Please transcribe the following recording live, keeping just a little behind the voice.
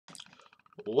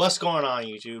What's going on,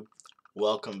 YouTube?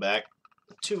 Welcome back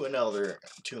to another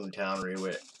ToonTown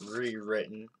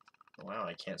rewritten. Wow,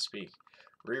 I can't speak.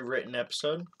 Rewritten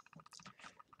episode.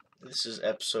 This is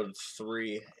episode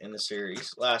 3 in the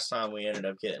series. Last time we ended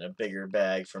up getting a bigger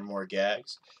bag for more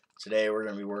gags. Today we're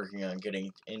going to be working on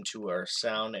getting into our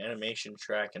sound animation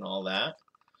track and all that.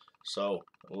 So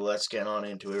let's get on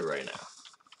into it right now.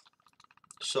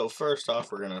 So first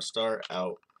off, we're going to start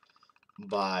out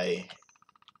by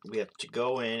we have to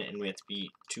go in and we have to beat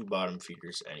 2 bottom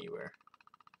feeders anywhere.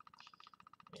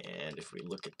 And if we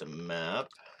look at the map,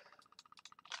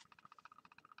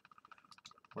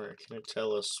 where can it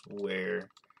tell us where?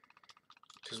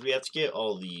 Because we have to get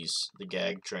all these, the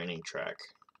gag training track.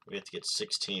 We have to get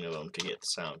 16 of them to get the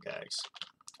sound gags.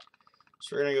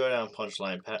 So we're going to go down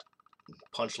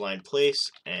punchline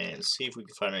place and see if we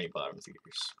can find any bottom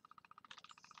feeders.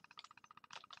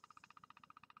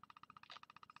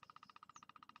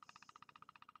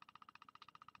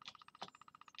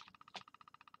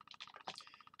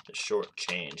 The short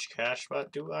change cash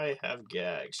spot. Do I have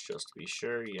gags? Just to be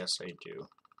sure, yes I do.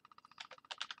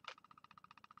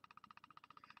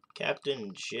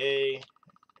 Captain J,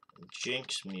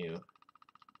 Jinx Mew.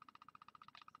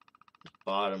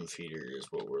 Bottom feeder is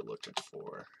what we're looking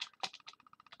for.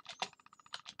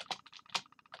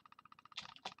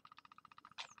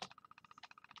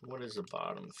 What is a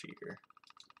bottom feeder?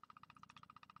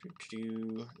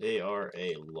 They are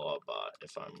a law bot,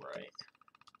 if I'm right.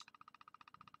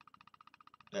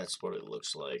 That's what it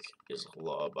looks like, is a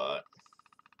law bot.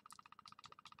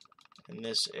 In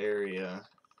this area,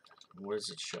 what is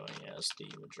it showing as the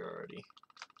majority?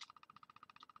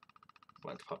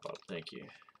 Want to pop up, thank you.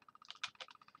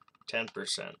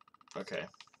 10%. Okay.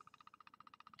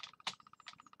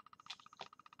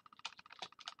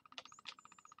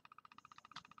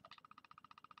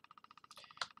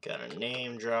 Got a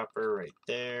name dropper right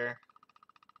there.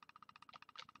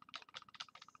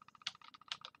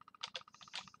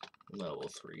 Level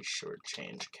 3 short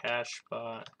change cash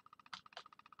spot.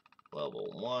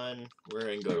 Level 1. We're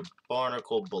going to go to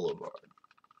Barnacle Boulevard.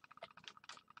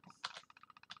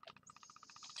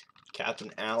 Captain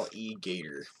Al E.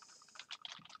 Gator.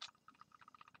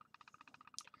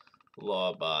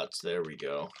 Law bots, there we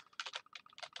go.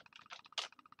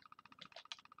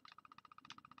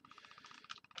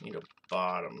 Need a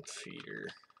bottom feeder.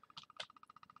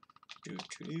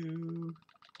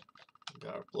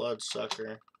 Got a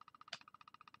bloodsucker.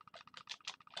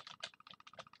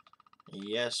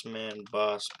 Yes man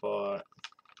boss bot.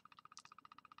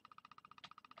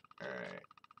 Alright.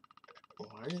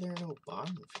 Why are there no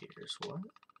bottom feeders? What?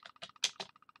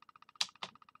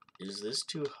 Is this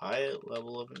too high a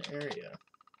level of an area?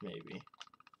 Maybe.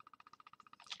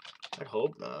 I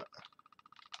hope not.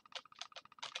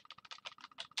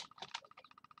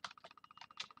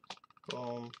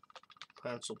 Boom.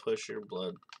 Pencil pusher,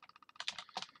 blood.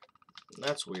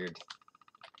 That's weird.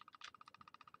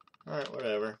 Alright,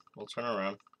 whatever. We'll turn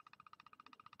around.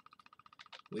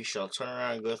 We shall turn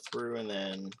around, go through, and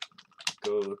then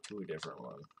go to a different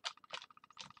one.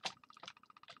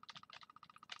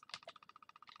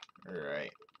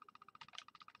 Alright.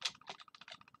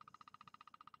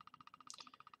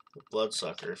 The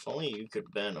bloodsucker. If only you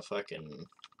could bend a fucking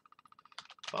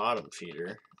bottom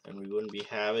feeder, and we wouldn't be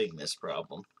having this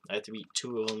problem. I have to beat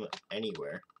 2 of them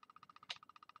anywhere.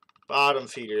 Bottom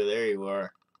feeder, there you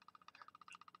are.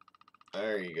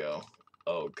 There you go.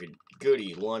 Oh,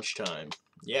 goody, lunchtime.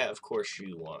 Yeah, of course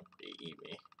you want to eat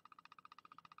me.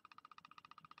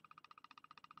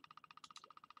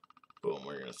 Boom,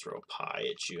 we're gonna throw a pie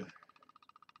at you.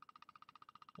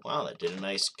 Wow, that did a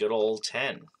nice good old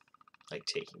 10. Like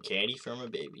taking candy from a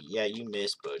baby. Yeah, you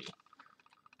missed, buddy.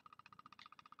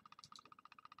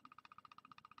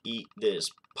 Eat this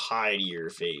pie to your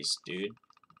face, dude.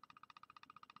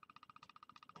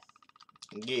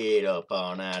 Get up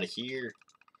on out of here.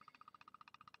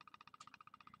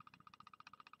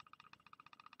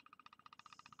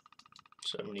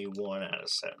 $71 out of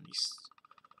 70.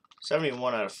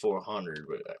 71 out of 400,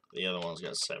 but the other one's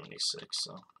got 76,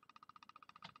 so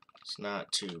it's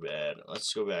not too bad.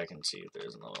 Let's go back and see if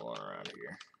there's another one around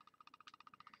here.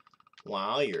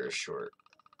 Wow, you're short.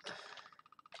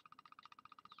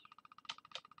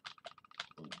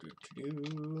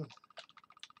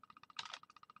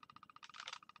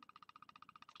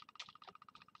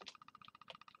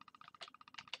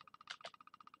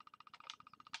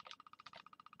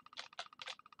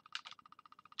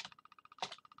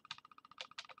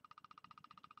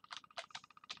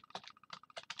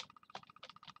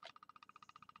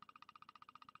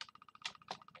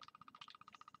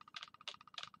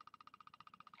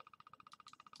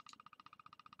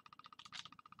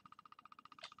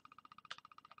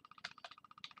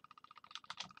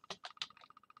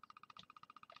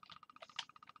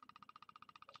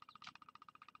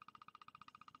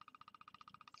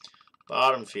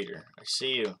 Bottom feeder. I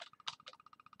see you.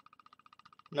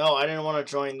 No, I didn't want to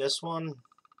join this one.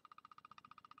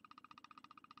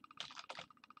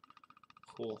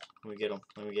 Cool. Let me get him.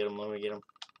 Let me get him. Let me get him.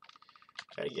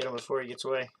 Gotta get him before he gets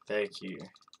away. Thank you.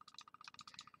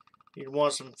 You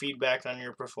want some feedback on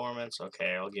your performance?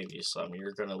 Okay, I'll give you some.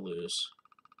 You're gonna lose.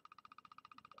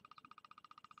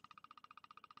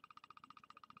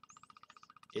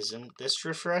 Isn't this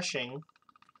refreshing?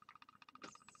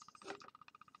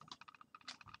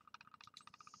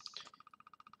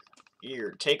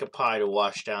 Here, take a pie to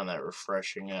wash down that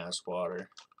refreshing ass water.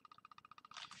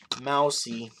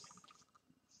 Mousy.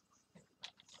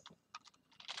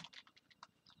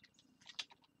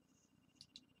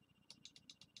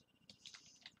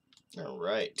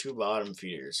 Alright, 2 bottom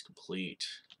feeders complete.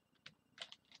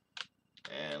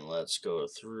 And let's go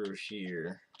through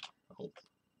here. Oh,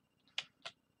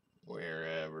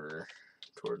 wherever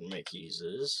toward Mickey's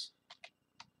is.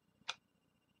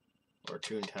 Or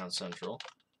ToonTown Central.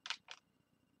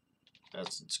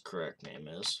 That's its correct name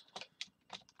is.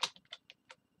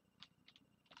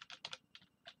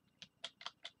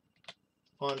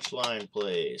 Punchline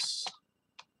place.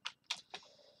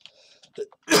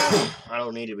 I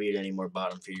don't need to beat any more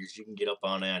bottom feeders. You can get up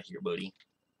on out here, buddy.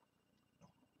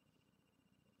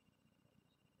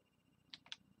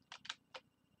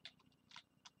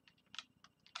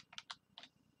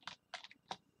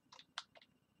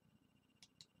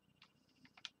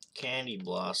 Candy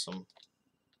Blossom.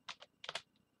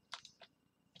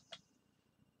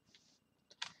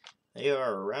 They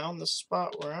are around the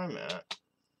spot where I'm at.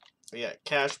 We got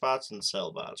cash bots and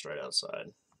sell bots right outside.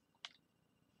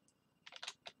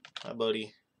 Hi,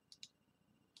 buddy.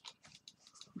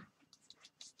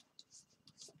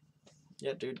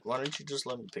 Yeah, dude, why don't you just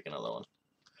let me pick another one?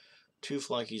 2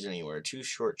 flunkies anywhere, 2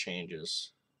 short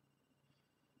changes,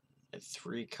 and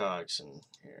 3 cogs in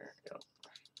here. Yep.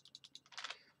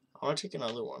 I want to take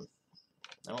another one.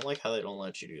 I don't like how they don't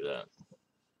let you do that.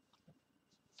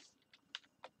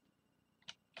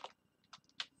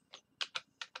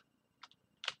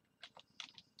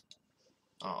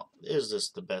 Oh, is this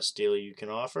the best deal you can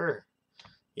offer?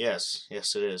 Yes,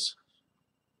 yes it is.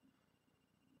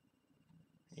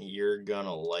 You're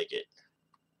gonna like it.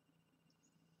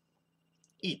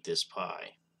 Eat this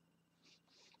pie.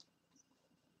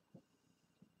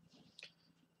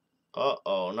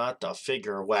 Uh-oh, not the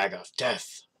figure wag of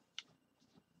death.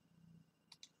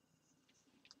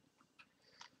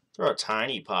 Throw a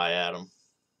tiny pie at him.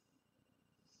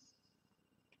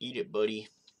 Eat it, buddy.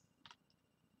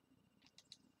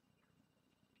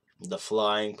 The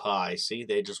flying pie. See,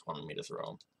 they just wanted me to throw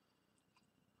them.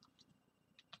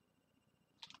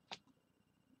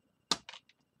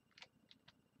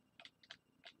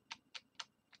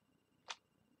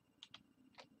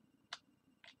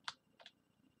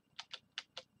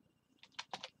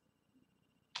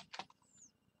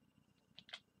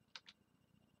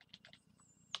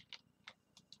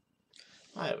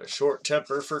 I have a short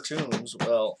temper for tunes.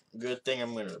 Well, good thing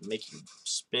I'm going to make you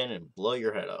spin and blow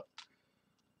your head up.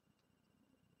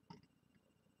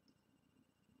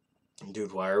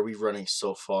 Dude, why are we running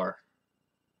so far?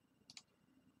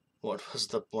 What was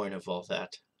the point of all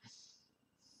that?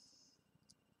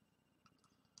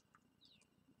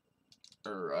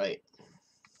 Alright.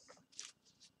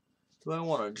 Do I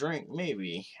want a drink?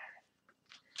 Maybe.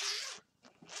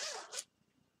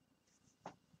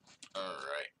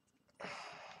 Alright.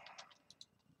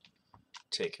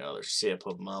 Take another sip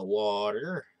of my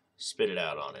water. Spit it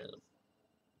out on him.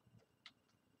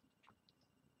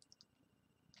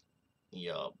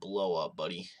 Yeah, blow up,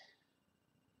 buddy.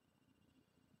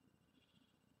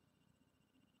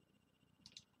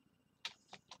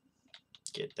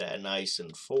 Get that nice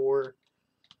and 4.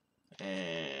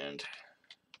 And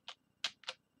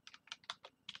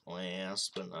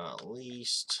last but not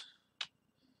least,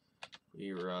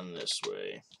 we run this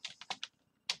way.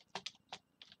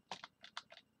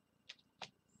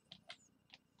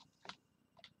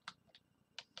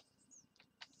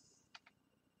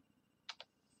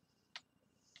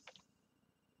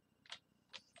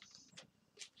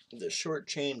 The short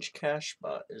change cash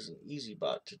bot is an easy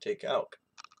bot to take out.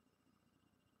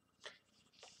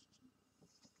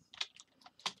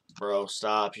 Bro,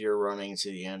 stop. You're running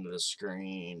to the end of the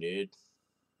screen, dude.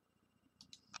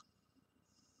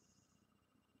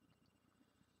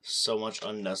 So much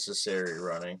unnecessary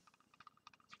running.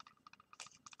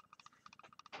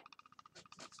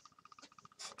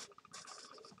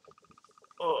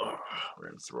 Oh, we're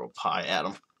going to throw a pie at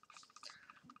him.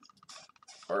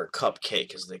 Or a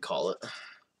cupcake, as they call it.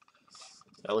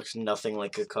 That looks nothing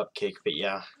like a cupcake, but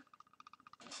yeah.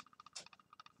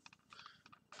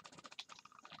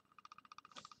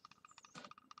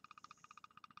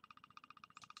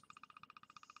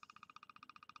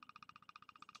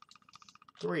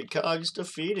 3 cogs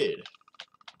defeated.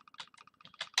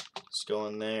 Let's go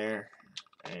in there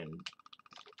and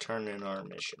turn in our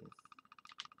mission.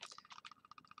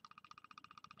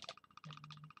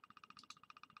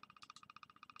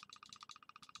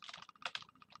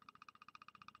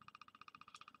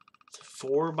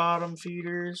 Four bottom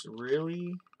feeders?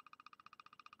 Really?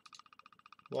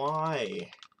 Why?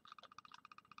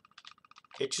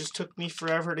 It just took me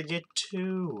forever to get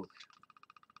 2.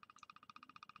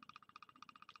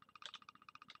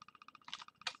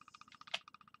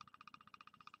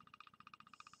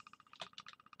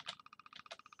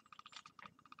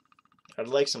 I'd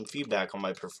like some feedback on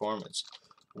my performance.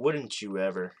 Wouldn't you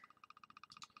ever?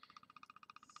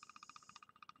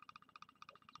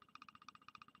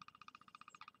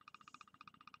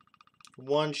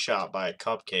 One shot by a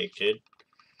cupcake, kid.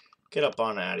 Get up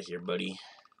on out of here, buddy.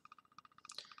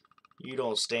 You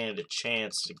don't stand a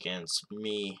chance against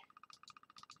me.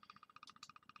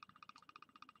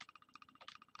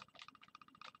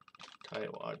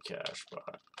 Tightwad cash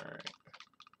bot. Alright.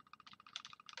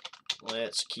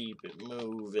 Let's keep it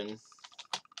moving.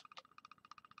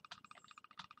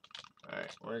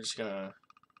 Alright, we're just gonna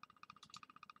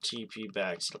TP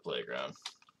back to the playground.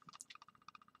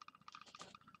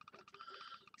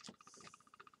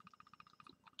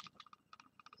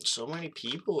 So many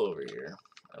people over here.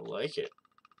 I like it.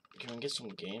 Can we get some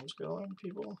games going,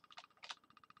 people?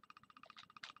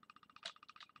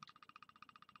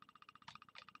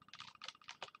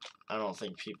 I don't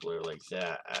think people are like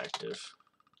that active.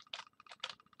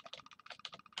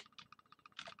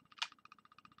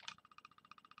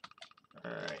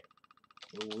 Alright.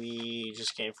 We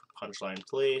just came from Punchline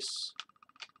Place.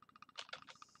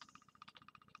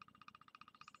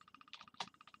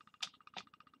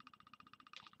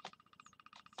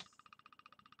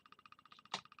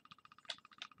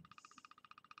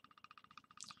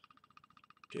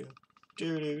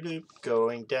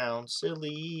 Going down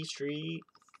Silly Street.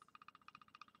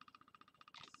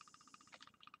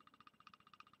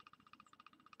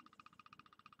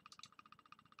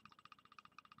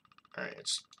 Alright,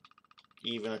 it's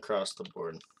even across the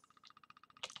board.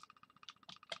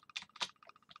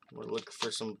 We're looking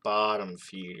for some bottom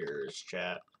feeders,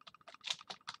 chat.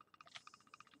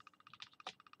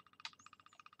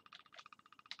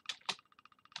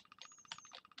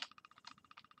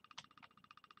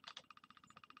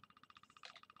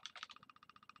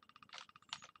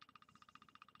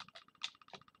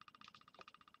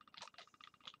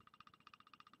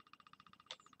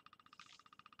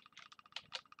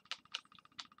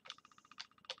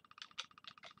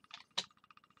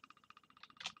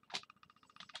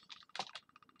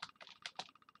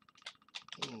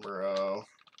 Bro.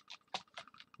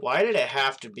 Why did it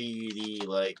have to be the,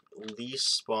 like,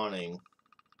 least spawning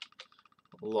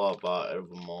lawbot of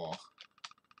them all?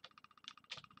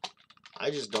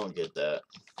 I just don't get that.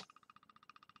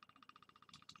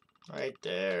 Right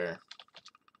there.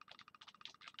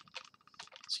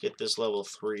 Let's get this level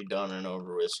 3 done and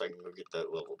over with so I can go get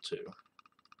that level 2.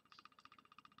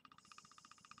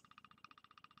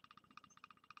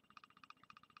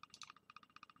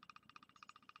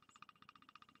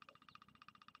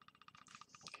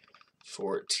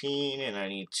 $14, and I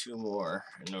need 2 more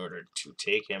in order to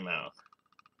take him out.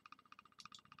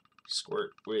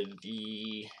 Squirt with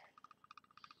the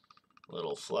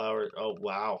little flower. Oh,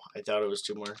 wow. I thought it was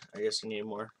 2 more. I guess I need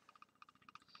more.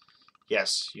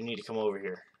 Yes, you need to come over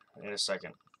here in a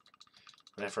second.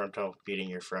 Whenever I'm done beating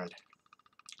your friend.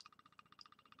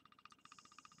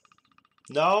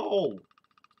 No!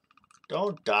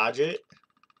 Don't dodge it.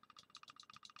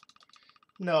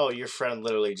 No, your friend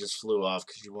literally just flew off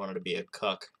because you wanted to be a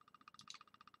cuck.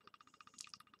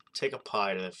 Take a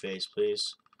pie to the face,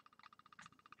 please.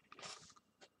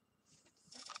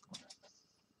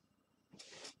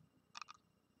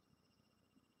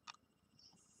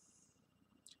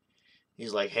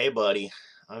 He's like, hey, buddy,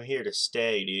 I'm here to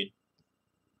stay, dude.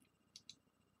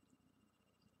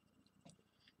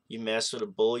 You mess with a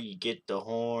bull, you get the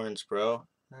horns, bro.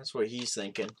 That's what he's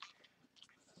thinking.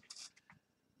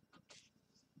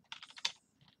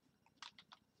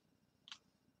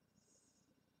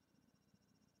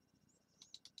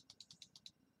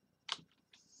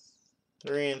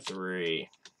 Three and 3.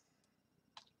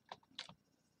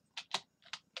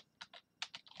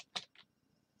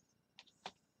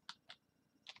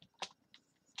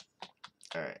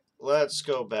 Alright, let's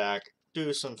go back,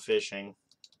 do some fishing,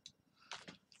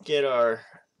 get our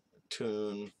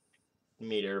toon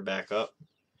meter back up,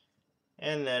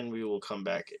 and then we will come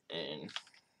back in.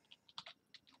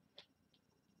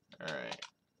 Alright.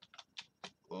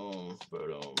 Boom,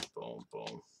 boom, boom,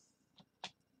 boom.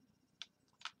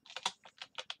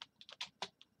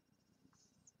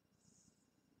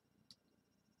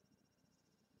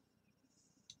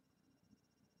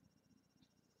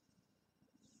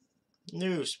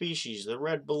 New species, the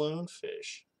red balloon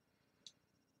fish.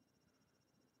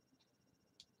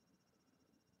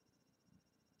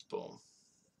 Boom.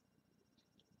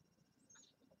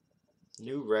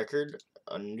 New record,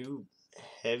 a new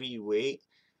heavyweight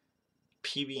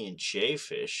PB&J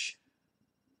fish.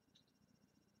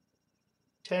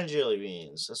 10 jelly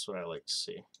beans. That's what I like to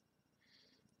see.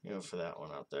 For that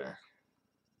one out there.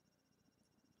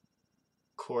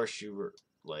 Of course, you were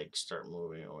like start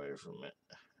moving away from it.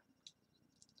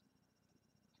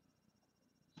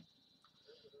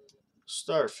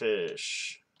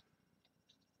 Starfish.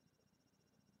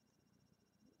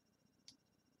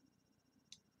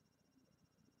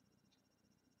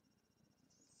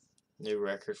 New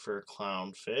record for a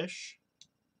clownfish.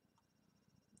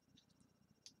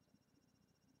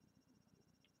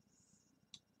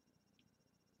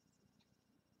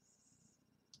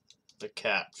 The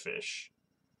catfish.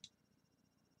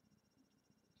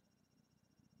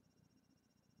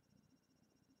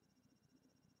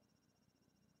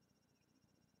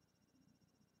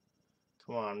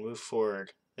 Come on, move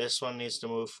forward. This one needs to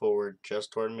move forward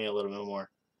just toward me a little bit more.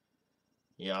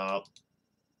 Yup.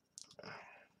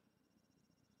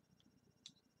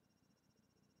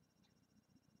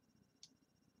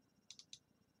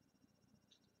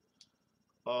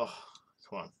 Oh,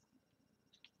 come on.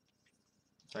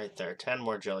 Right there. 10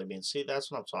 more jelly beans. See,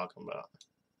 that's what I'm talking about.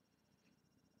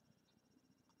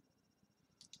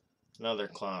 Another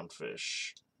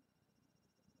clownfish.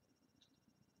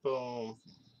 Boom.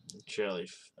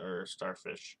 Or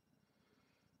starfish.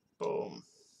 Boom.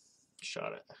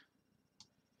 Shot it.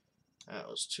 That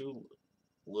was too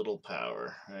little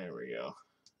power. There we go.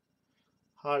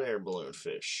 Hot air balloon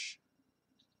fish.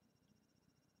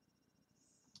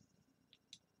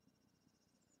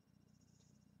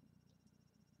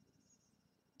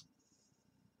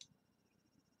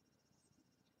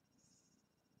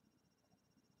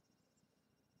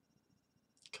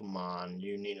 Come on,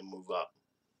 you need to move up.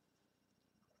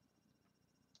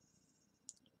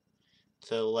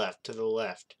 To the left, to the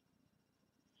left.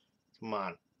 Come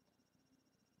on.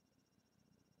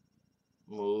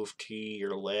 Move to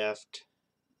your left.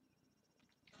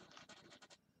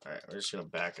 Alright, we're just going to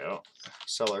back out.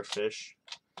 Sell our fish.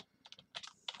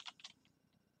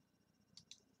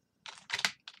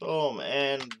 Boom,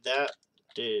 and that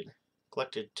did.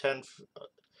 Collected 10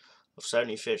 of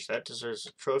 70 fish. That deserves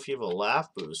a trophy of a laugh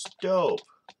boost. Dope.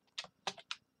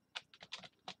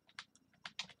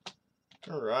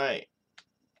 Alright.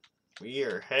 We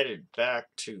are headed back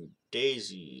to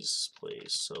Daisy's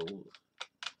place. So,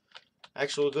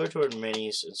 actually, we'll go to our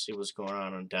minis and see what's going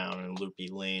on down in Loopy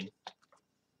Lane.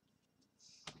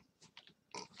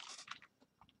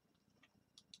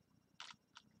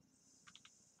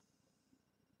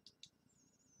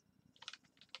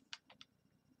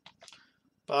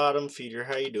 Bottom feeder,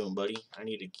 how you doing, buddy? I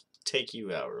need to take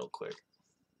you out real quick.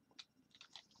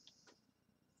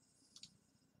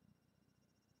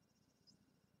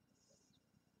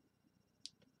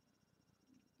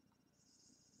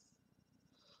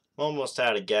 I'm almost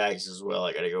out of gags as well.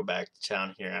 I gotta go back to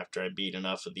town here after I beat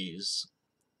enough of these.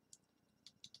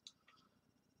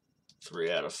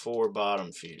 3 out of 4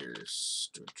 bottom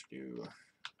feeders.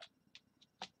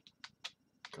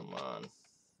 Come on.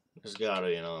 There's gotta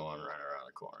be another one right around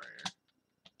the corner here.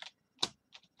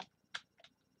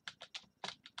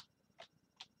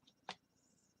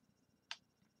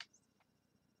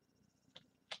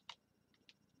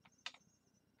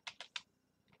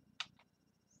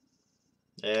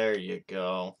 There you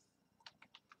go.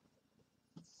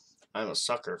 I'm a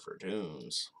sucker for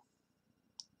tunes.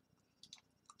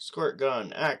 Squirt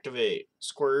gun, activate.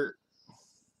 Squirt.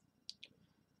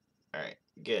 Alright,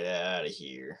 get out of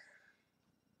here.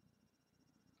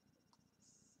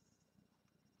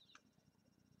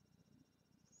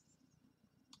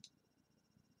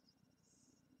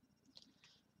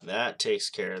 That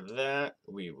takes care of that.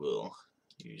 We will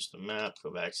use the map, go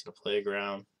back to the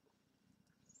playground.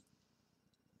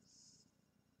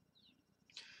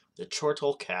 The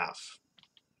chortle calf.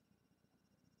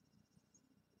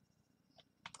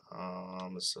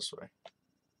 It's this way.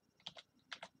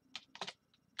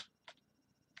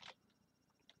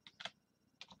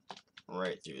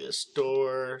 Right through this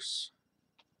doors.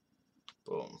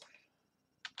 Boom.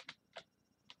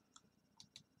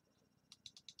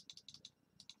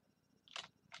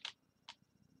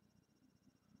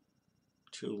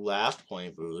 Two laugh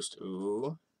point boost.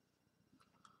 Ooh.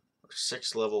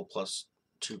 6 level plus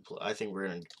 2. I think we're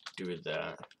gonna do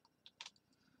that.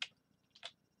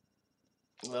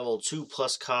 Level 2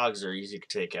 plus cogs are easy to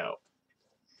take out.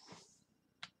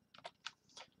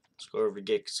 Let's go over to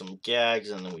get some gags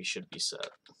and then we should be set.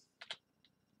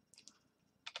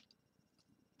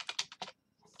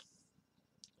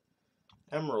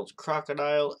 Emerald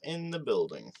Crocodile in the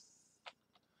building.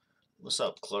 What's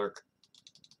up, Clark?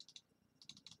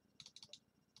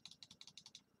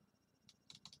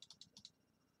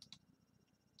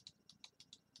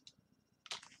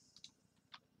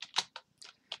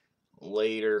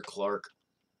 Later, Clark.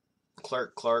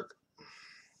 Clark.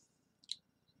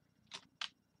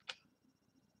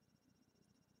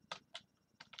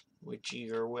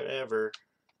 Witchy or whatever.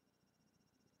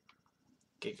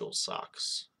 Giggle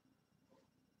Socks.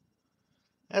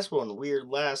 That's one weird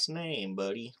last name,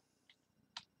 buddy.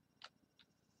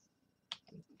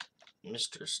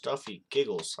 Mr. Stuffy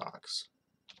Giggle Socks.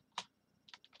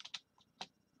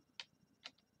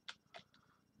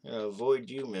 Avoid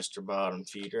you, Mr. Bottom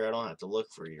Feeder. I don't have to look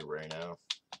for you right now.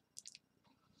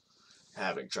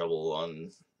 Having trouble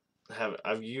on...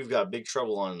 You've got big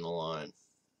trouble on the line.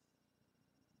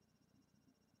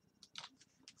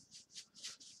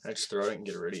 I just throw it and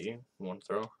get rid of you. One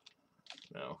throw?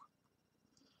 No.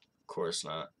 Of course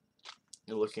not.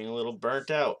 You're looking a little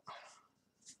burnt out.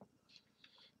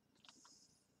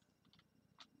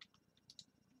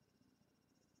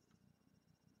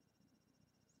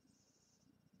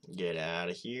 Get out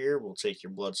of here. We'll take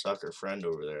your bloodsucker friend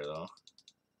over there, though.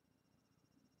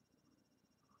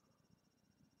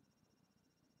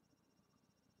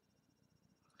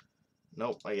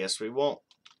 Nope, I guess we won't.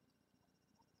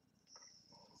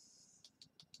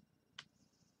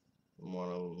 One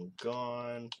of them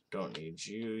gone. Don't need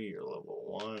you. You're level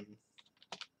 1.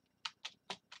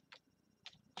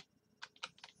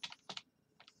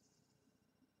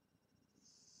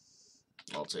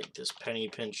 I'll take this penny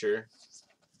pincher.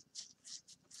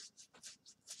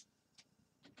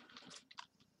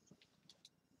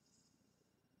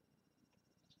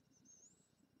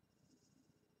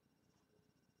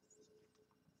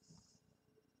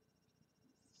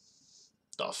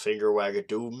 The finger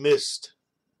wagadoo missed.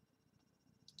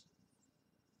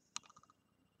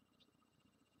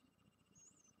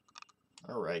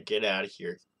 Alright, get out of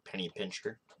here, penny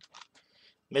pincher.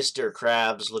 Mr.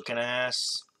 Krabs looking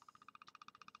ass.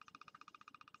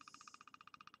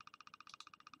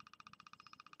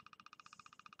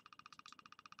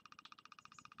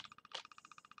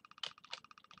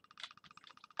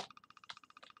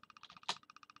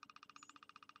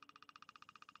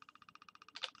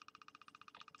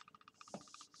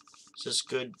 Is this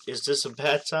good? Is this a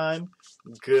bad time?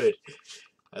 Good.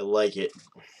 I like it.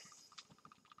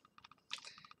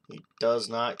 He does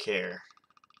not care.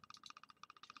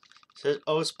 Says,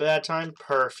 oh, it's bad time?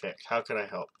 Perfect. How can I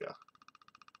help you?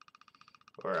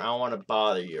 Or I don't want to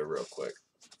bother you real quick.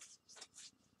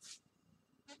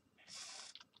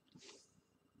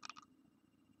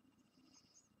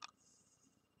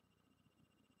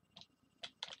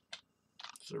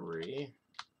 Three.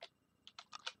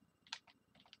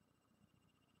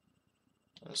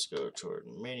 Let's go toward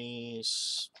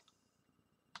minis.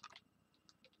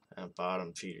 And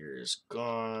bottom feeder is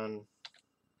gone.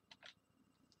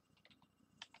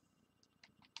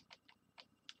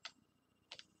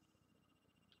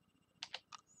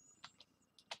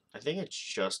 I think it's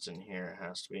just in here. It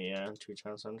has to be, yeah.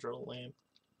 ToonTown Central, lame.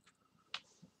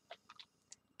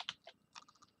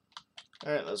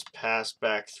 Alright, let's pass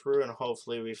back through and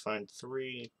hopefully we find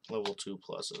 3 level 2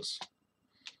 pluses.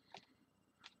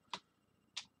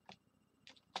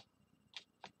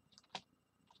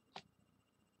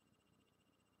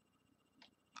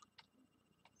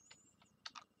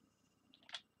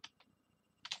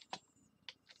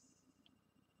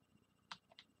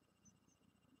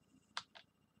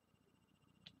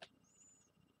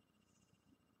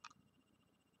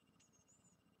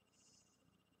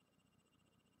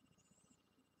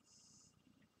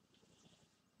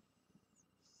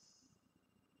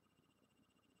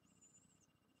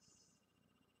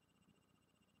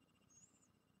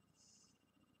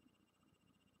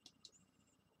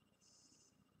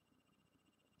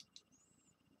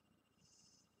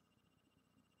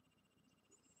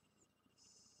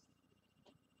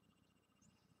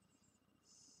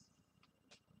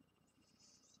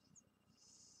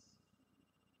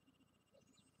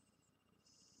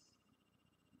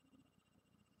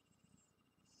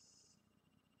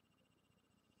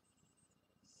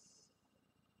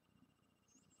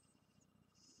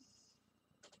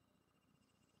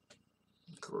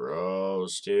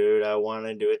 Gross, dude. I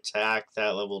wanted to attack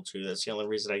that level 2. That's the only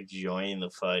reason I joined the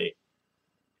fight.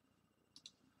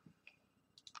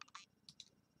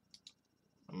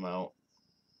 I'm out.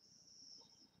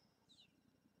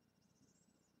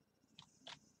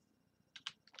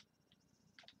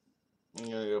 I'm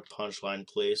gonna go punchline,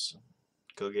 please.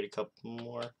 Go get a couple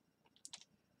more.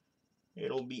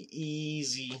 It'll be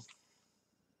easy.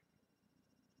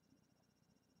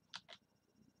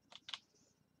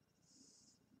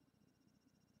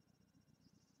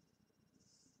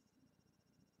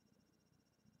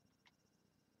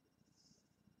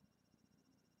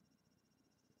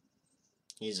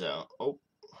 He's out. Oh,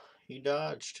 he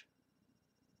dodged.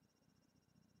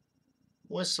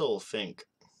 Whistle, Fink.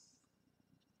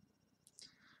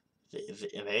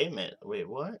 Hey, wait,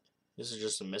 what? This is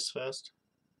just a misfest?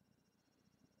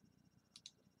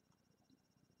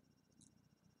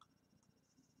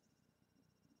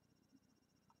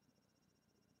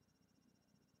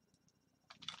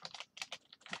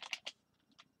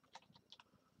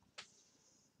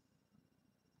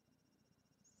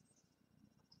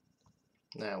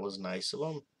 That was nice of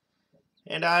him.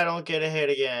 And I don't get a hit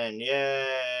again.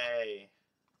 Yay!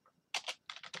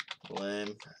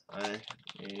 Limb. I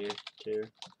need to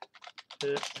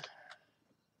hit.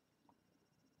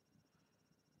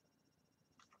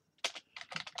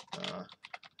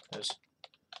 This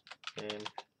game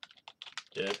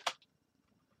did.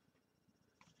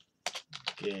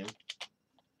 Game.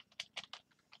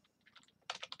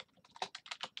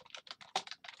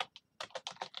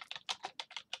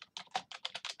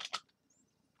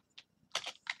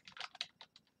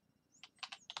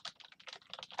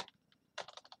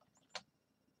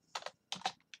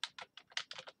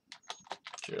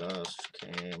 Just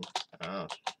came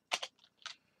out.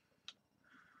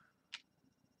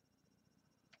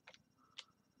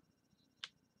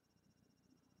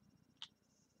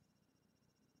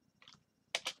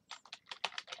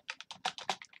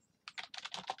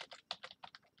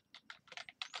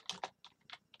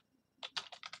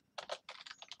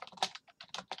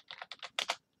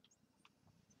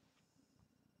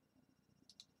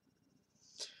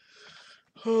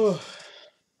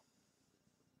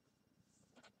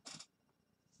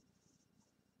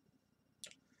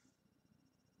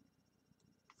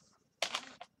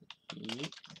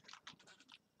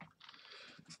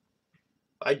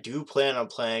 I do plan on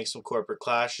playing some Corporate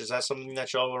Clash. Is that something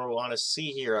that y'all want to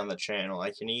see here on the channel?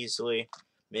 I can easily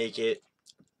make it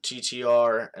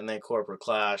TTR and then Corporate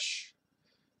Clash.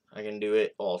 I can do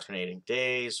it alternating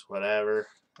days, whatever.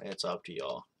 It's up to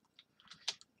y'all.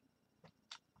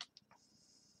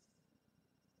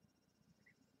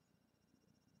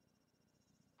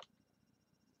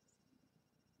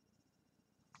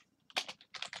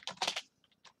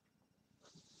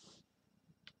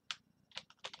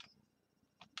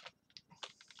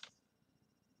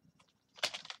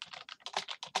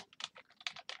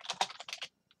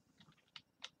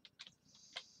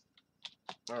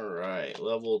 Alright,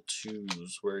 level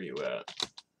 2s, where are you at?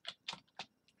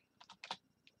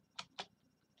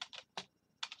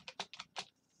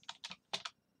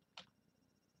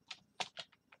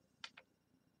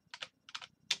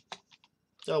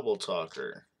 Double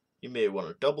Talker. You may want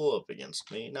to double up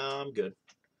against me. Nah, I'm good.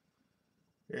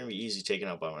 You're going to be easy taken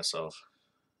out by myself.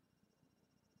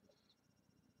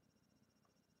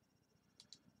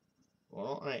 Why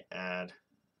don't I add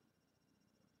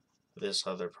this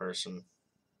other person?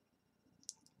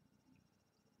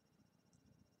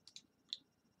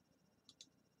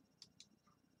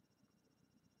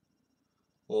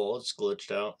 Well, it's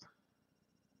glitched out.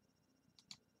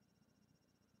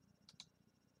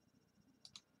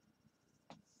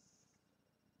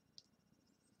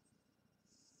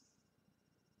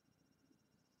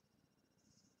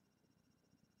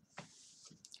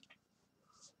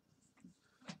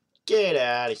 Get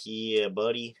out of here,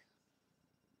 buddy.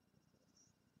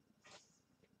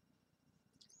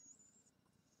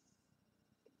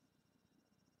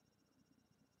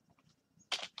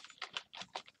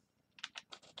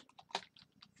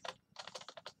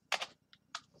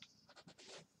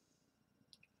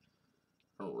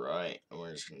 Alright, and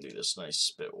we're just going to do this nice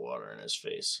spit water in his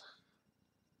face.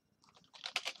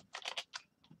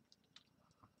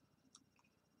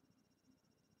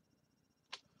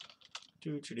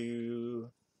 Doo-doo-doo.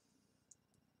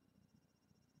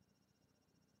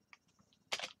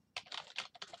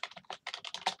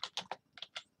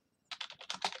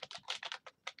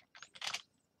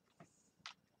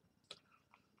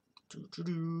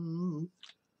 Doo-doo-doo.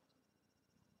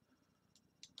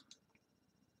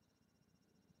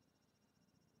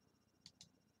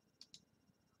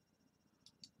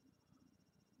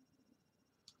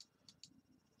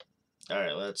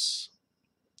 Alright, let's...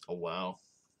 Oh, wow.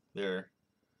 They're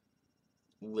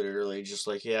literally just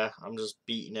like, yeah, I'm just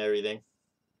beating everything.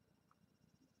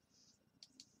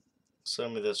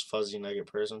 Send me this fuzzy nugget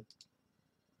person.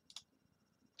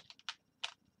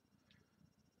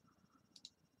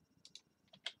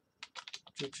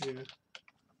 Choo-choo.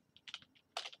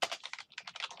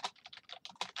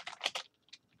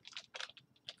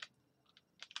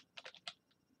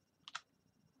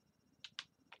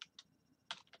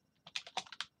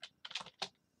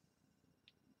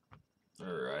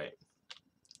 Alright.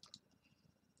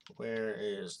 Where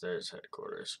is there's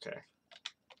headquarters? Okay.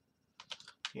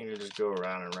 You need to just go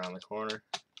around and around the corner.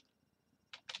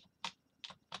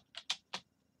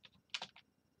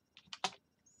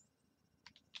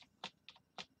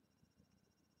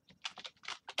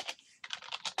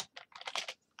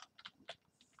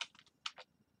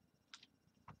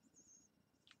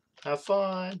 Have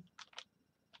fun.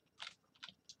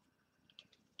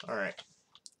 Alright.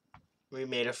 We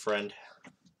made a friend.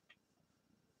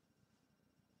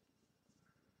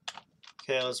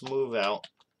 Okay, let's move out.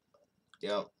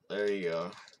 Yep, there you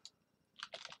go.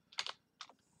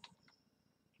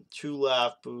 2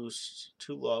 laugh boosts,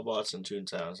 2 Lawbots, and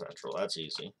ToonTown Central. That's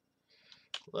easy.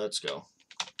 Let's go.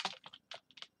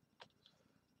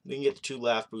 We can get the 2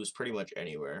 laugh boosts pretty much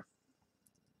anywhere.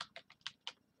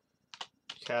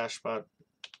 Cashbot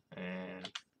and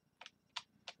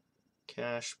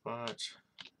Cashbot.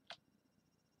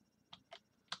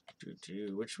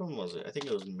 Which one was it? I think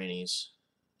it was minis.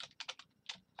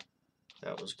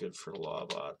 That was good for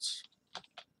Lawbots.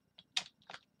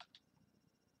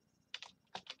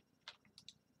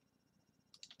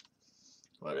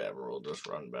 Whatever, we'll just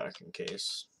run back in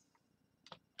case.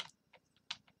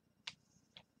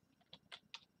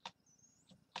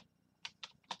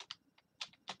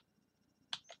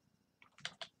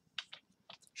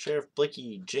 Sheriff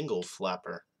Blicky Jingle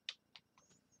Flapper.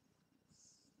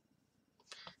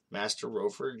 Master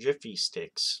Rover Jiffy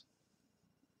Sticks.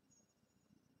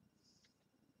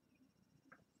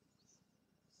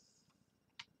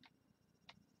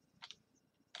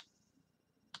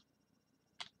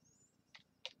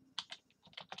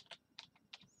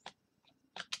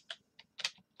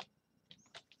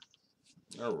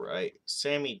 Alright,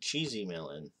 Sammy Cheesy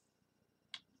Melon.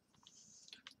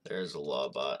 There's a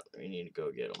Lawbot. We need to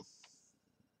go get him.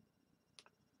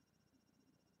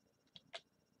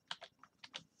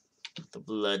 The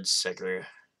Bloodsucker.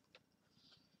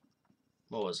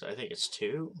 What was it? I think it's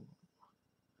 2.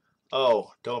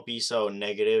 Oh, don't be so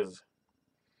negative.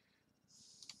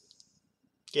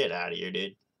 Get out of here,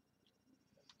 dude.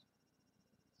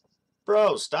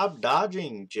 Bro, stop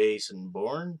dodging, Jason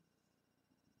Bourne.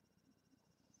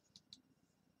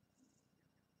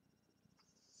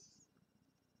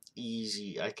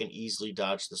 Easy. I can easily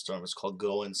dodge the storm. It's called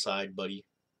go inside, buddy.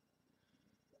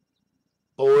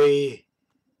 Boy.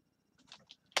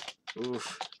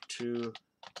 Oof. 2.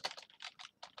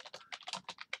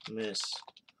 Miss.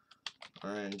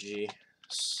 RNG.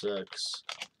 Sucks.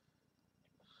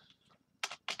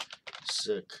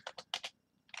 Sick.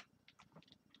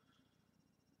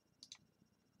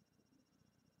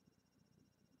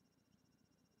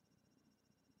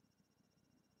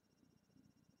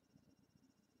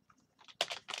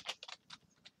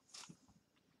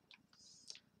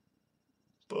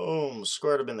 Boom.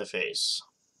 Squirt him in the face.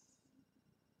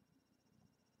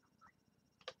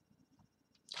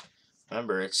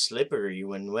 Remember, it's slippery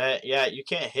when wet. Yeah, you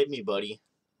can't hit me, buddy.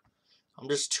 I'm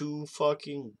just too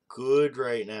fucking good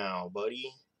right now,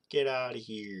 buddy. Get out of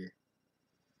here.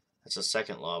 That's a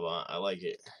second Lawbot. I like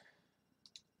it.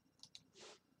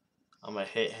 I'm gonna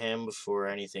hit him before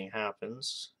anything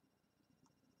happens.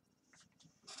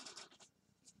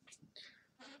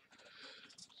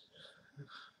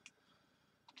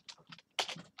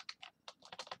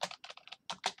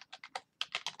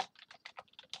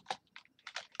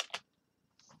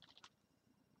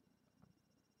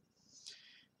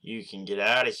 You can get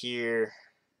out of here.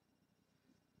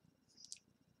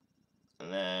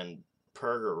 And then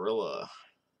Pergorilla.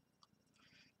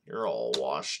 You're all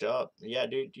washed up. Yeah,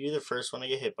 dude, you're the first one to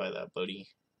get hit by that, buddy.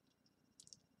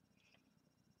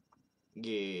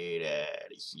 Get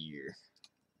out of here.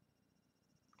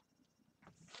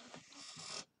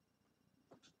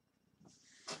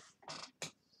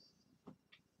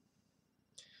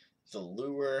 The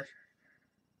lure.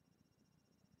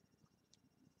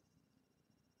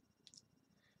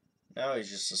 Now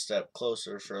he's just a step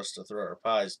closer for us to throw our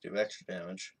pies to do extra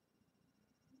damage.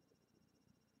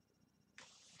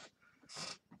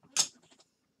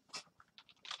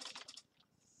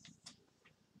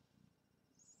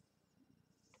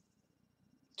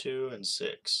 Two and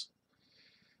 6.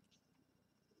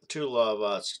 2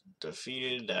 Lawbots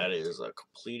defeated. That is a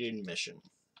completed mission.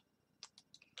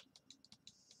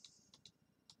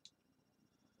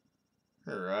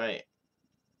 Alright.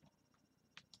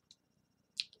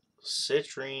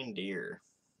 Citrine Deer.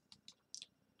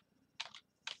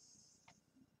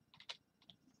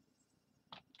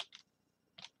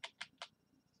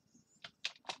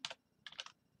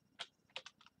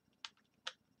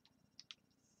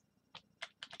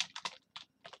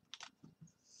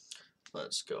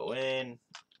 Let's go in,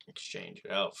 exchange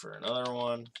it out for another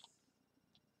one.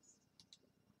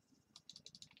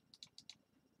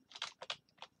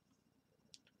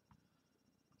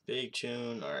 Big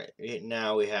tune. Alright,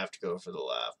 now we have to go for the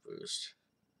laugh boost.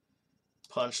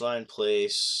 Punchline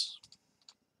place.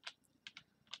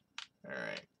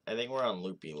 Alright, I think we're on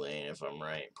Loopy Lane if I'm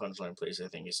right. Punchline place I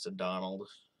think is to Donald.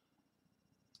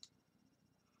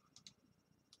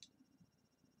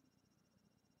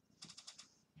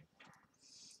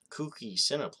 Kooky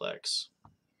Cineplex.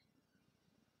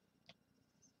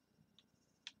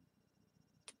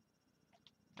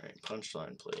 Alright,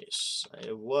 punchline place.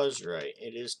 I was right.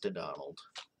 It is to Donald.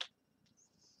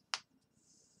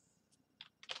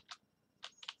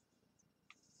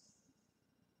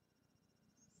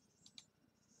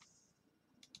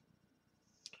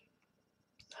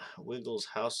 Wiggles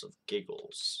House of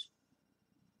Giggles.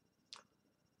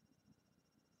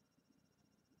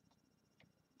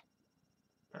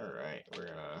 Alright, we're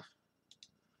gonna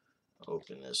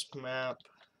open this map.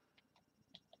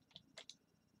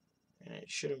 And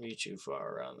it shouldn't be too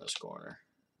far around this corner.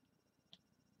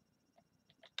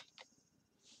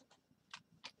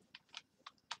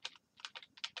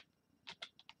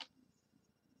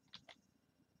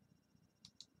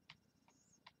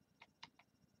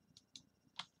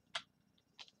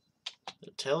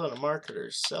 The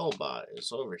telemarketer's cell bot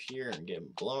is over here and getting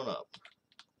blown up.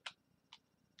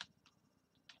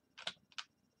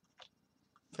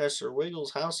 Professor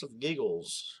Wiggles' House of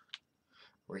Giggles.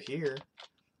 We're here.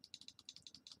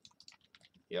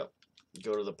 Yep.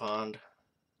 Go to the pond.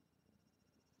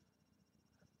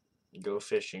 Go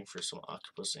fishing for some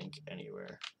octopus ink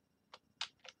anywhere.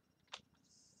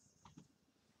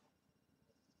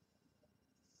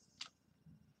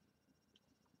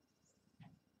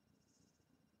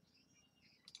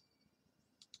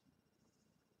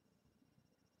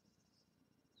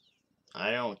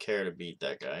 I don't care to beat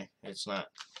that guy. It's not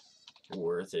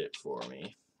worth it for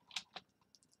me.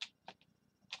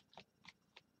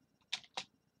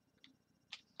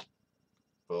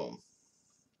 Boom.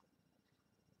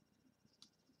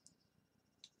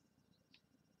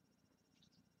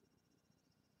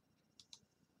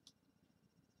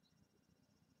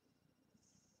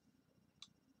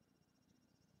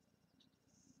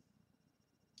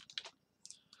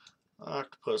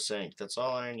 Octopus ink, that's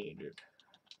all I needed.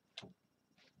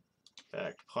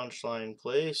 Back to punchline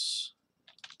place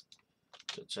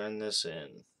to turn this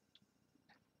in.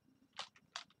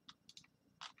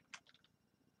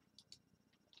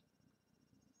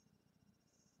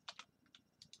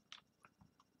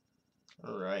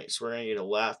 Alright, so we're going to get a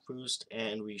laugh boost,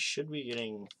 and we should be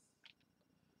getting...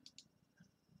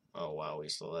 Oh wow, we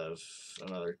still have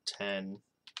another 10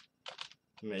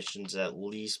 missions at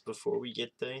least before we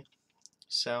get the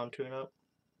sound tune-up.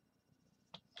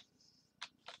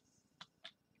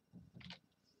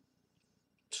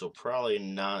 So probably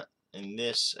not in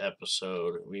this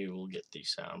episode we will get the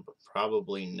sound, but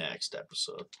probably next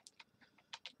episode.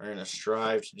 We're going to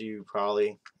strive to do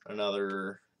probably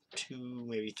another 2,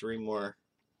 maybe 3 more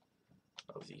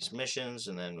of these missions,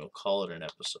 and then we'll call it an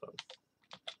episode.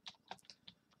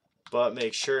 But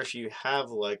make sure if you have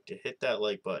liked to hit that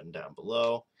like button down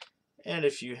below, and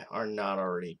if you are not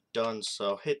already done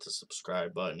so, hit the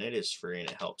subscribe button. It is free and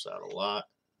it helps out a lot.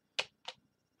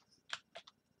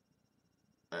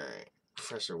 Alright,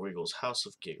 Professor Wiggles' House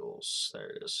of Giggles. There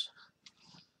it is.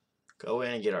 Go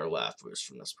in and get our laugh boost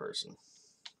from this person.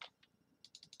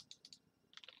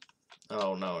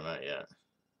 Oh no, not yet.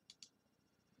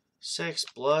 6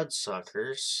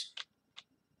 bloodsuckers.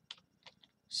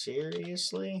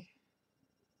 Seriously?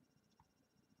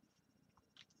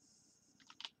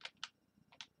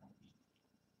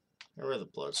 Where were the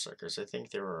bloodsuckers? I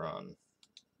think they were on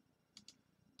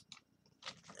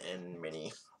in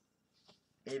mini.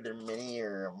 Either mini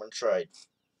or I'm gonna try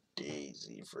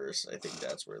Daisy first. I think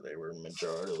that's where they were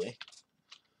majorly.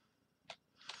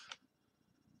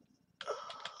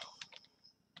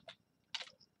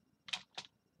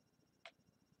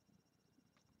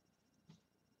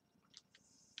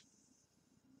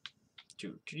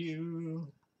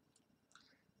 Doo-doo.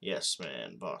 Yes,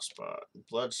 man, boss bot.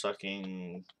 Blood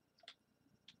sucking.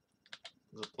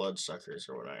 The bloodsuckers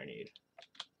are what I need.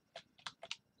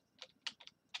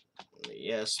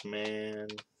 Yes, man.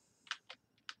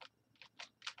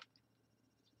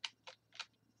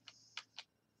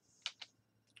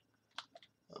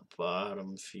 A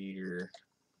bottom feeder.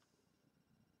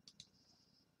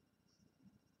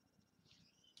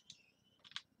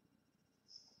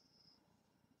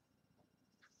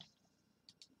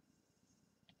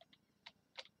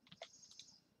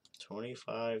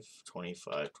 $25,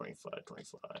 $25, $25,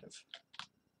 $25.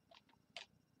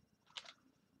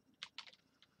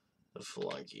 The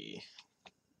flunky.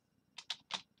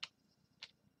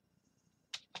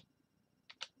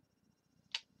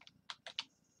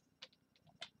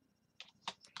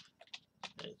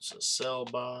 There's a cell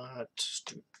bot.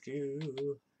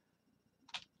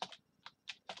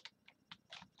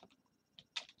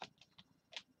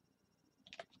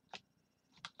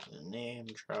 The name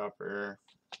dropper.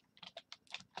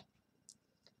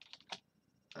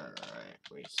 Alright,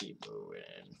 we keep moving.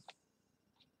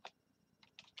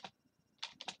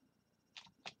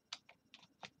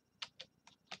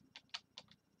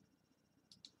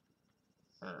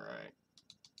 Alright.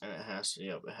 And it has to,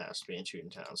 yep, it has to be in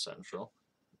ToonTown Central.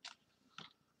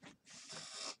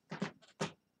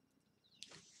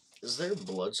 Is there a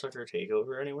Bloodsucker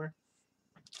takeover anywhere?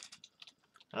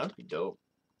 That would be dope.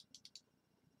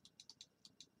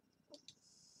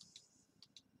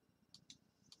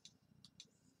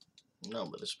 No,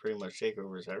 but there's pretty much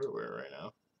takeovers everywhere right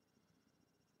now.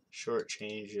 Short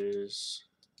changes.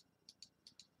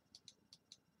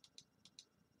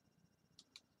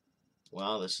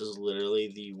 Wow, this is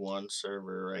literally the one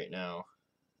server right now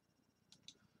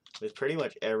with pretty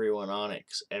much everyone on it,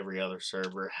 because every other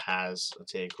server has a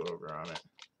takeover on it.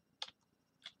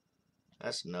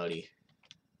 That's nutty.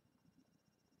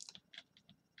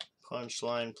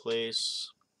 Punchline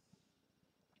place.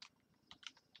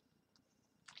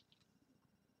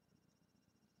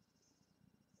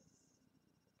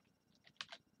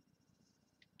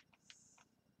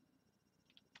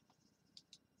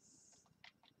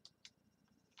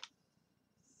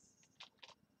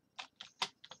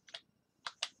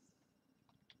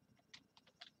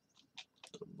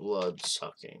 Blood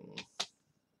sucking.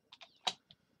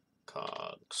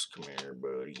 Cogs, come here,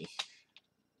 buddy.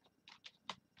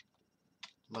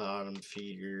 Bottom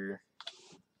feeder.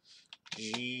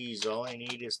 Jeez, all I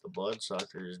need is the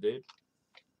bloodsuckers, dude.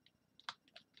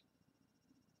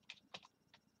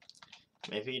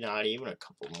 Maybe not even a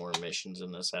couple more missions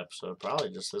in this episode.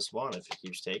 Probably just this one if it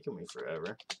keeps taking me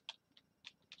forever.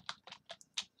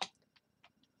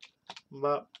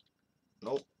 But,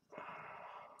 nope.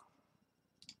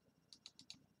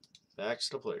 Back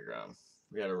to the playground.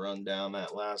 We gotta run down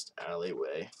that last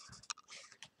alleyway.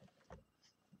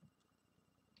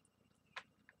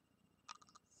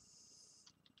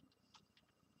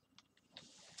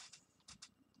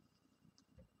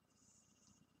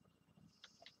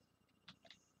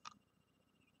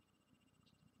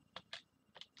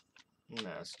 And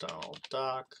that's Donald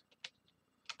Duck.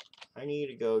 I need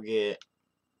to go get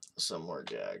some more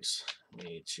jags. We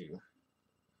need to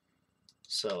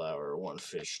sell our one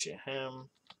fish to him.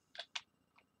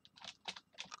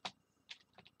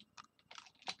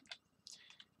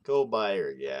 Go buy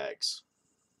your jags.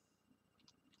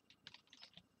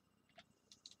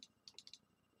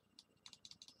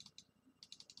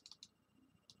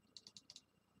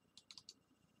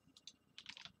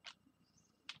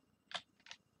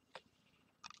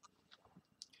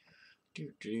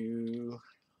 Doo-doo.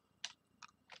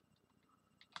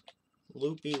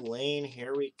 Loopy Lane,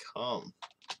 here we come.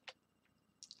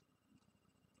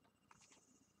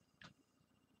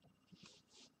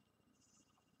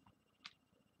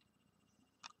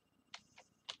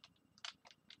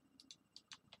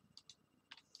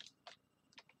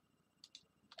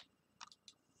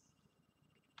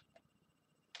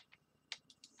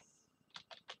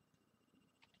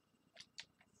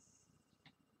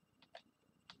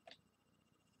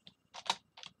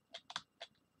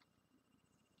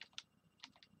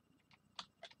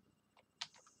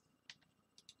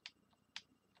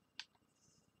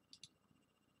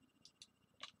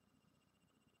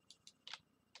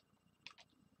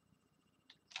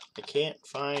 I can't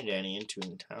find any in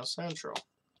ToonTown Central.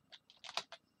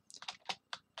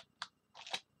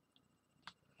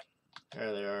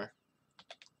 There they are.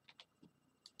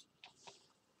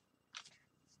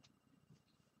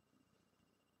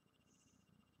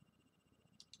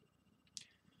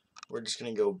 We're just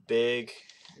going to go big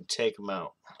and take them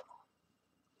out.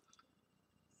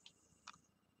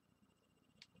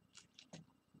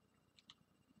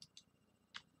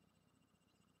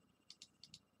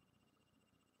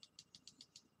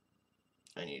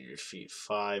 I need to defeat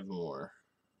 5 more.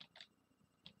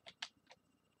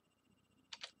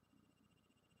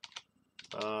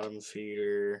 Bottom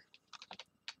feeder.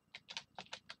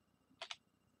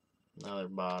 Another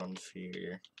bottom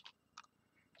feeder.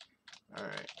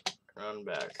 Alright, run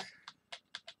back.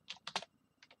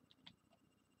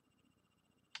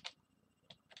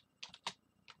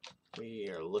 We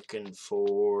are looking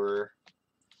for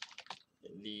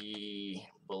the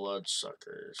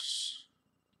bloodsuckers.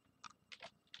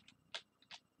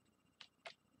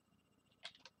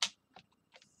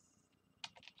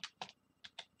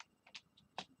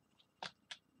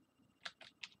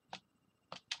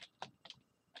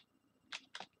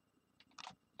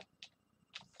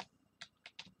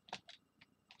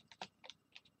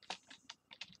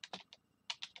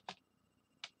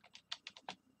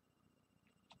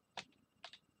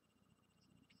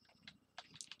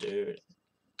 Dude,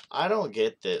 I don't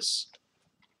get this.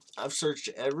 I've searched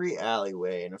every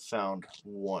alleyway and have found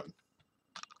one.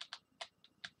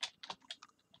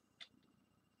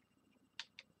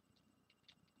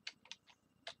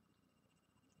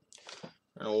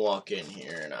 I'm gonna walk in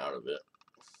here and out of it.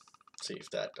 See if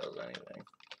that does anything.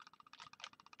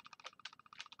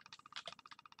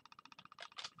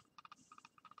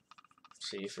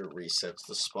 See if it resets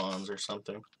the spawns or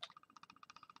something.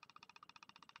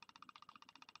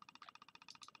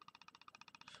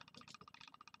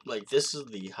 Like, this is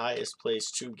the highest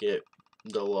place to get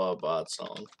the law bots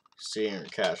on. Seeing your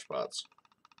cash bots.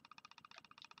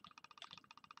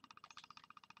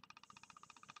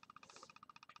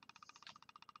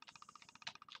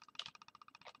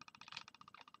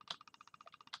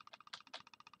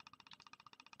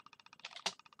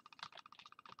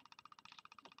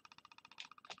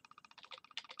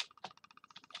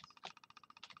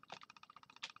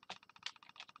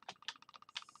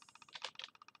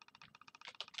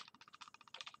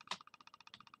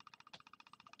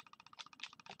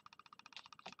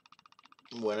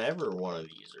 Whenever one of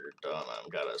these are done,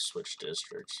 I've got to switch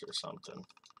districts or something.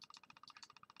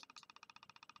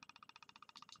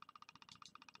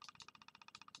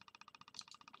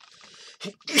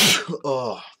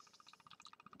 Oh.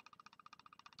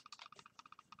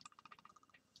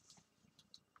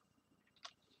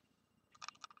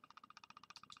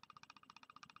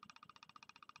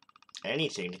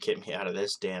 Anything to get me out of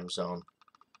this damn zone.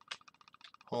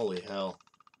 Holy hell.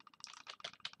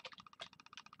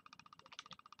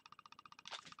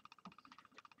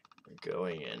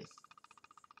 Going in.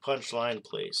 Punchline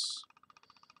place.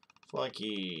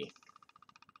 Flunky.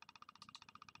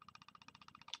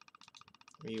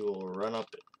 We will run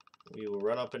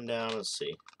up and down and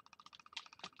see.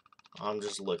 I'm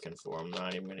just looking for them.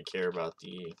 Not even gonna care about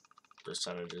the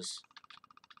percentages.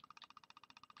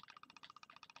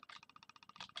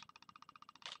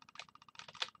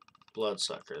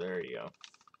 Bloodsucker, there you go.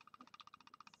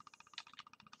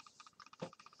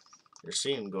 You're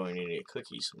seeing him going to need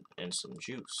cookies and some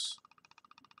juice.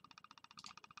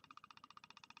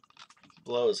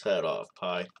 Blow his head off,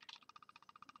 pie.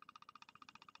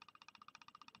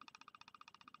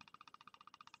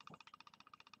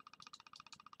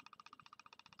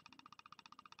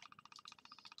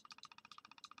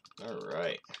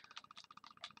 Alright.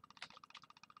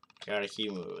 Gotta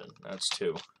keep moving. That's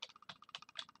 2.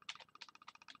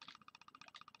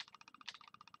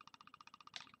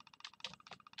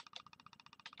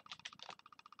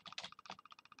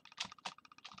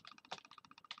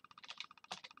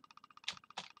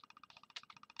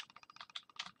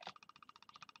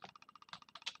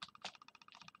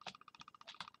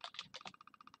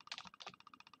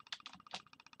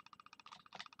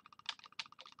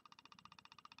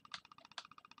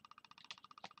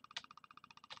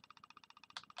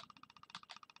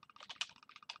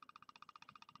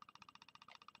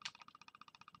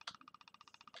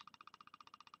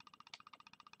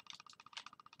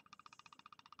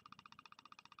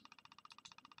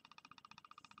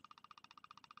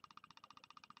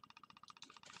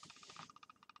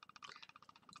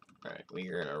 Alright,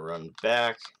 we're gonna run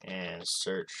back and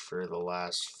search for the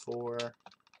last 4.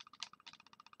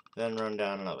 Then run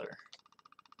down another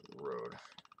road.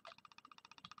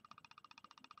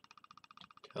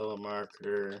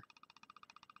 Telemarketer.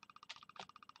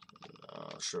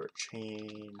 Short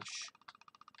change.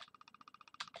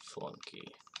 Flunky.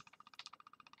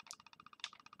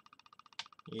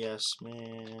 Yes,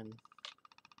 man.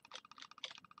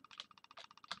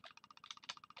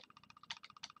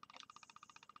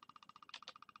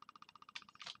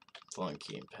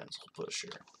 Flunky and pencil pusher.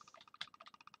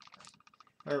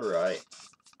 Alright.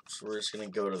 So we're just gonna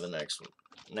go to the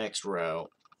next route.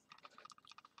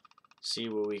 See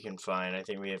what we can find. I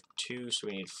think we have 2, so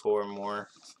we need 4 more.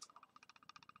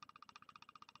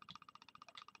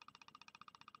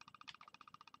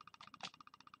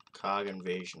 Cog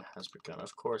invasion has begun.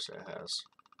 Of course it has.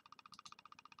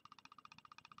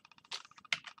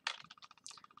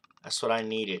 That's what I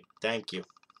needed. Thank you.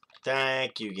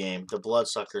 Thank you, game. The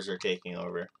bloodsuckers are taking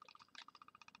over.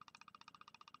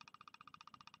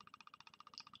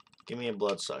 Give me a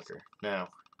bloodsucker. Now.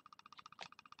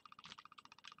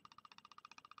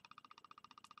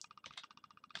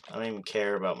 I don't even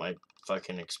care about my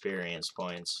fucking experience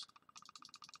points.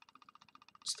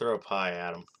 Let's throw a pie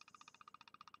at him.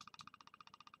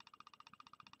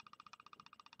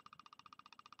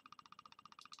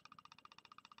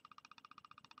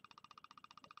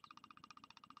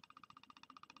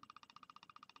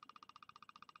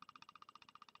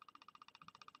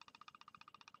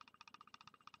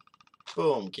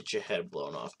 Boom, get your head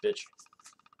blown off, bitch.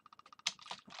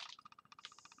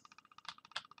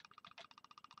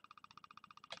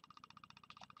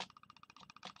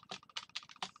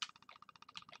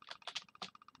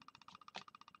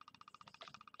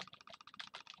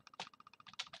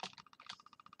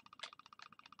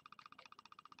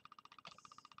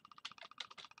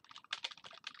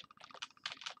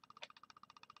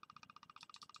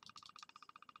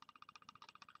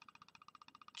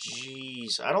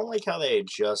 Jeez, I don't like how they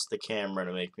adjust the camera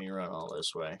to make me run all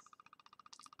this way.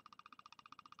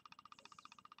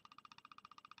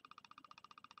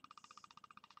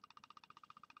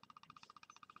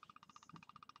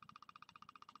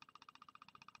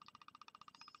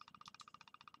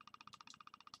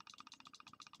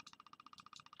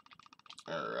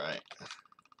 Alright.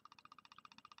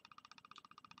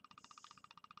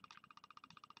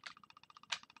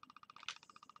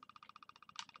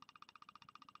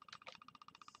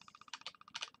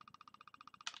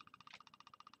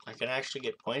 I can actually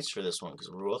get points for this one because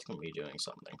we're both going to be doing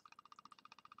something.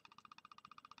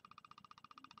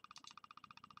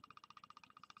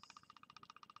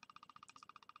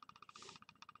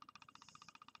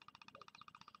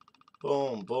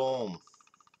 Boom, boom.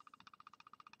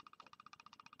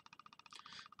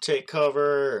 Take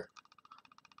cover.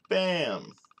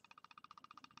 Bam.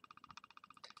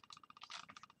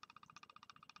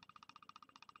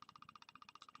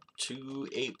 2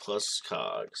 8+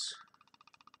 cogs.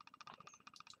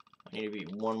 I need to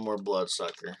beat one more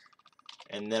bloodsucker.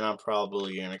 And then I'm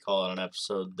probably going to call it an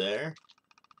episode there.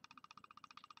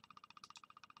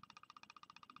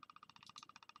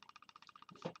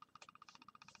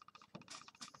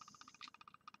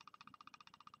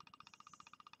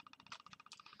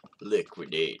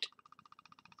 Liquidate.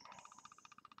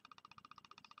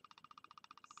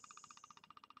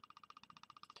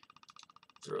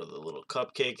 Throw the little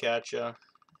cupcake at you,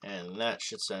 and that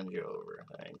should send you over.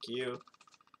 Thank you.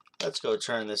 Let's go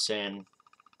turn this in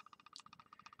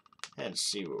and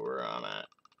see what we're on at.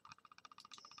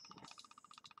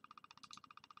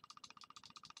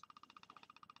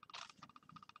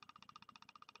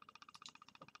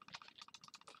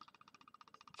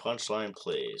 Punchline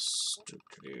plays.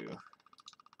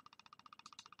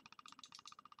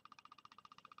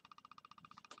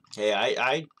 Hey,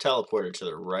 I teleported to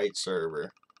the right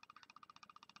server.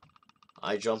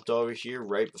 I jumped over here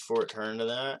right before it turned to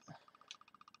that.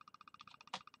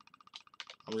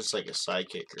 I'm just like a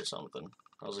sidekick or something.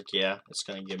 I was like, yeah, it's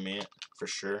gonna give me it for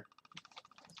sure.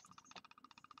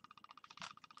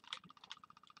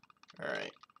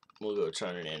 Alright, we'll go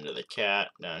turn it into the cat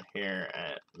down here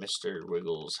at Mr.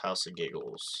 Wiggles' House of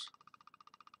Giggles.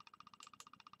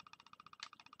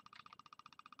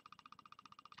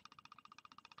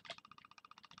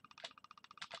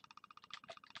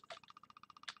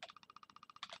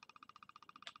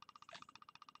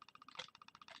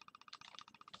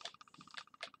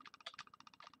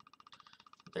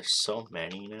 There's so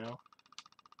many now.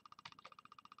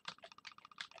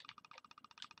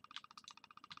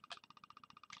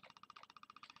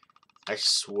 I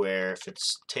swear, if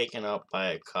it's taken up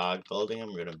by a cog building,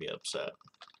 I'm gonna be upset.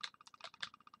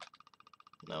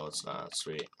 No, it's not.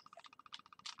 Sweet.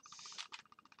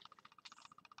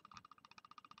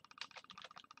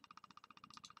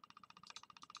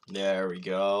 There we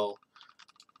go.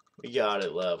 We got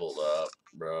it leveled up,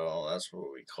 bro. That's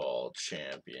what we call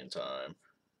champion time.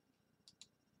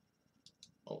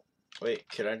 Oh, wait.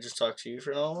 Can I just talk to you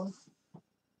for another one?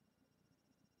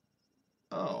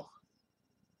 Oh.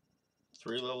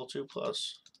 3 level 2+.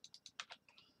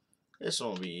 This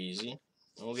one will be easy.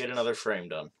 We'll get another frame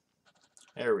done.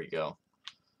 There we go.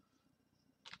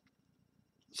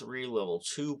 3 level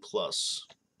 2+,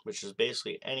 which is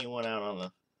basically anyone out on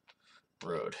the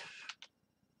road.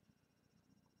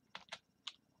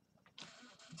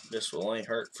 This will only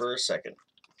hurt for a second.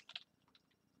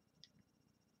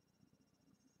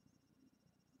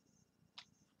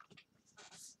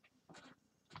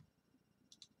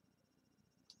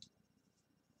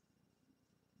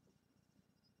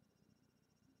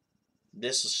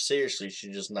 This is seriously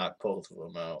should just knock both of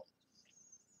them out.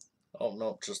 Oh,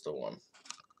 no, just the one.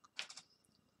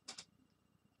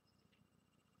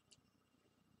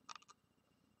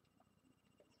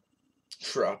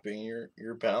 Dropping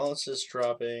your balance is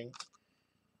dropping.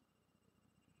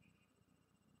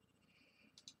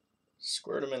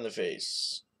 Squirt him in the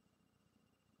face.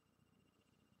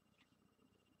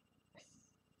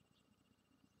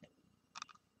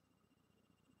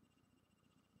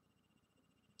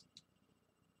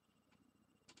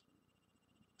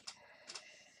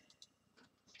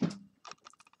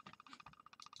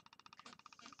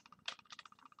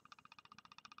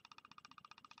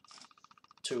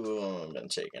 Two of them have been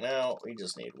taken out. We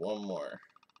just need one more.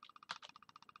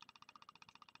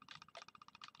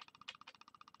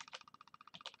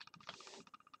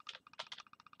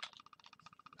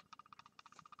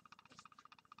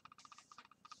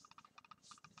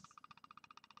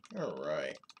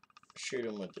 Alright. Shoot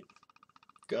him with the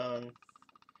gun.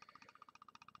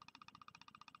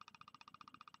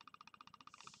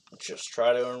 Just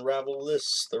try to unravel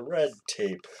the red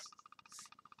tape.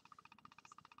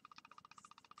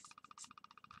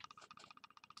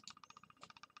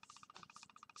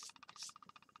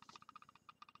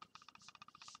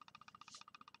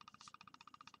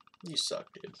 You suck,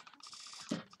 dude.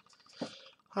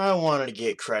 I wanted to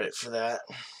get credit for that.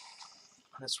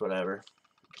 That's whatever.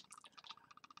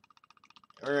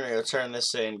 We're gonna go turn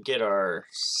this in, get our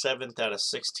 7th out of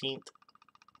 16th.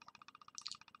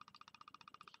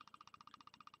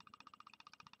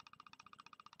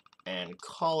 And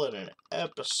call it an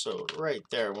episode right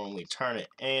there when we turn it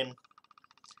in.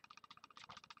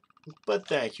 But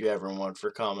thank you everyone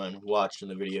for coming, watching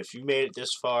the video. If you made it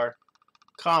this far,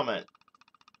 comment,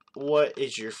 what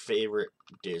is your favorite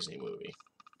Disney movie?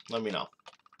 Let me know.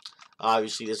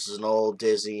 Obviously, this is an old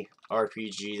Disney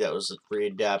RPG that was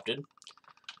readapted.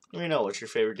 Let me know what's your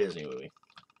favorite Disney movie.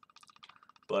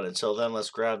 But until then, let's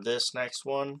grab this next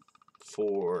one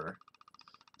for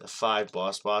the 5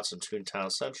 boss bots in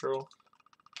ToonTown Central.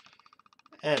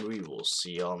 And we will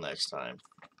see y'all next time.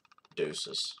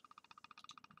 Deuces.